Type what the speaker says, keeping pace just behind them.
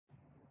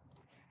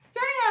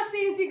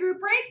Fantasy Group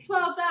Break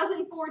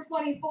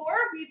 12,424.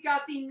 We've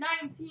got the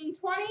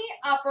 1920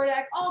 Upper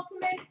Deck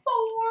Ultimate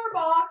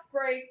 4-box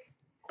break.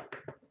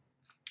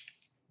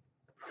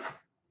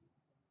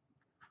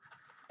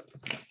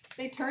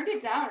 They turned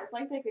it down. It's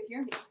like they could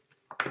hear me.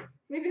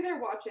 Maybe they're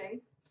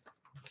watching.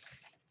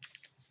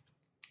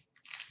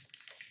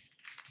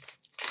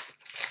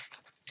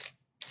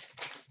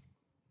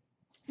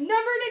 Number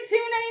to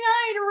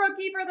 299,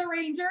 rookie for the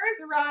Rangers,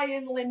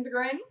 Ryan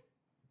Lindgren.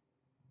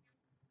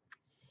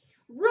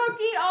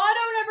 Rookie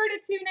auto number to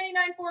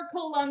 299 for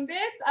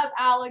Columbus of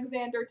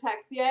Alexander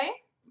Texier.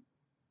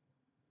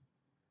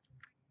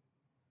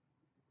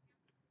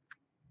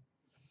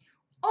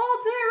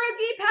 Ultimate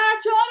rookie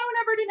patch auto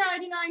number to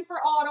 99 for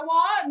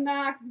Ottawa,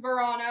 Max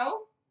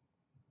Verano.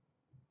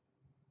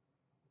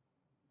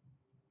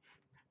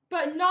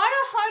 But not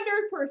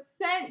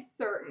 100%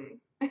 certain.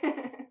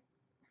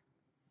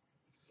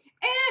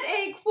 And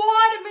a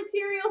quad of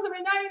materials number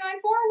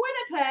 99 for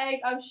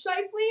Winnipeg of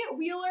Scheifele,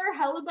 Wheeler,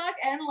 Hellebuck,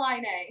 and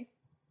Laine.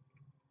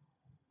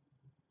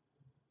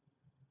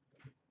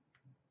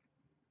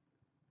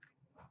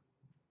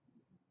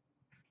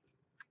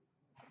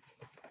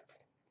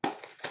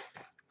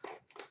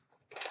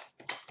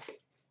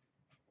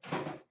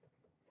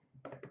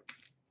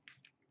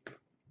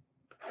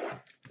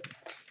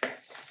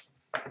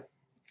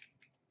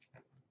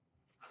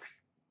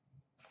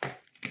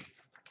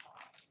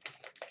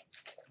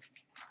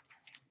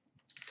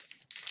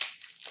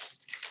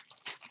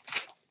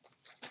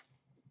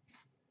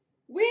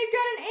 We've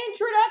got an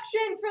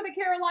introductions for the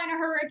Carolina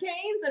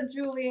Hurricanes of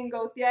Julien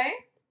Gauthier.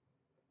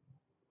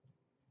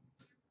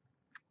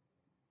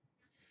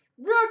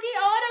 Rookie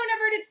auto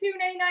number to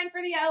 299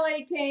 for the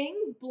LA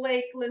Kings,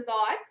 Blake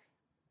Lizotte.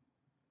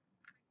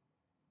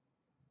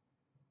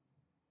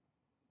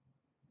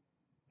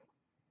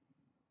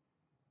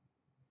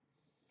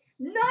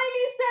 '97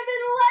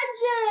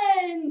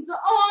 Legends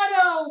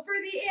auto for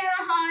the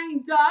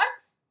Anaheim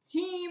Ducks,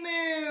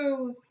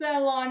 Teemu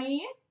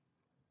Selanne.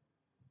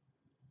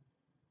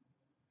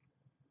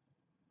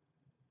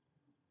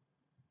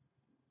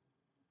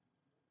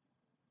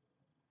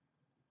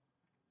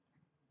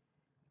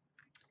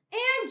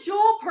 And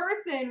Joel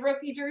Person,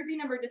 rookie jersey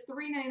number to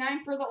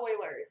 399 for the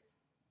Oilers.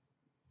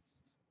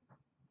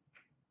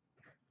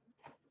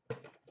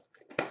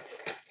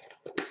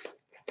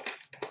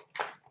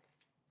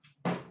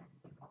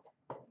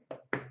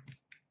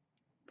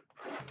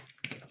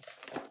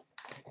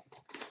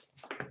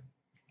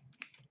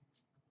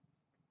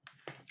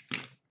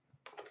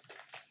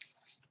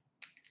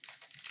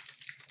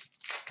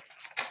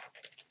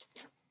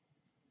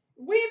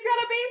 We've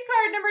got a base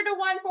card number to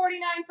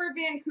 149 for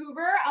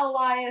Vancouver,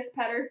 Elias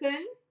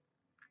Pettersson.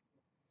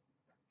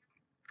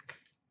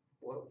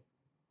 Whoa.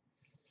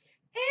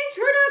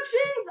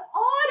 Introductions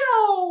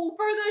auto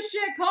for the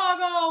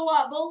Chicago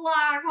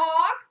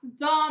Blackhawks,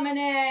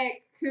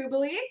 Dominic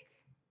Kubalik.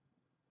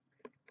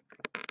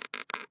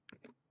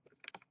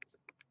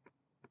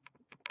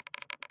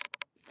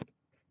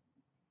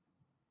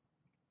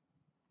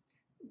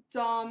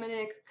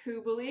 Dominic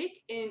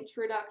Kubalik,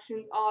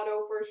 introductions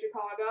auto for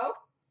Chicago.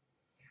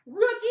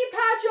 Rookie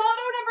patch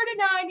auto number to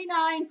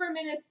 99 for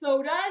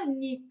Minnesota,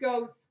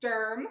 Nico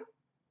Sturm.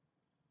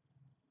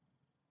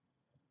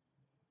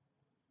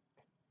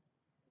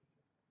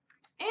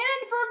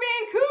 And for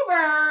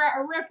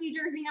Vancouver, rookie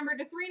jersey number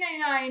to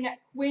 399,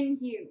 Quinn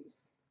Hughes.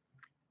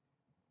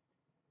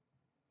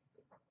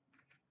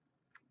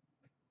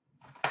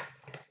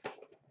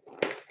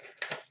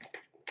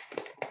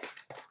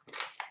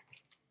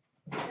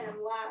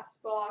 And last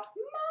box,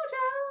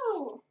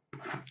 Mojo!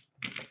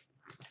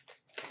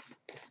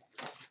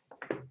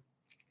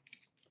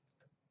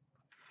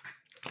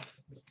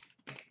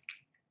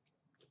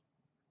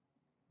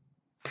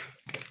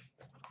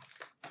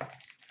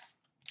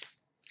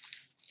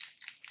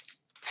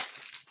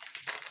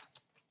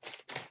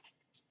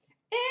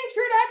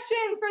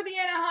 Introductions for the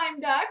Anaheim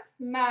Ducks,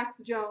 Max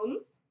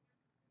Jones.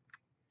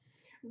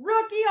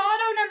 Rookie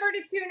auto number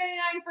to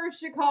 299 for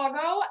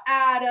Chicago,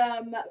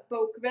 Adam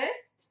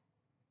Boqvist.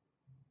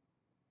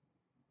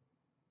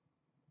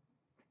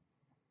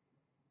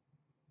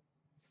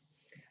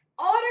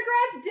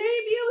 Autograph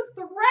debut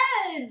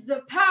threads,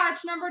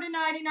 patch number to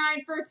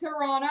 99 for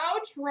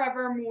Toronto,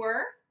 Trevor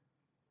Moore.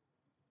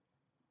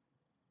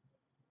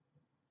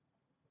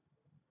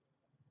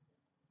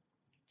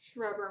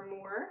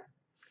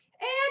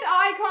 And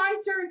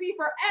Icons jersey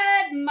for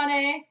Ed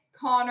Money,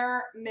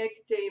 Connor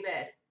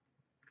McDavid.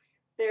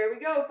 There we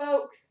go,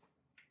 folks.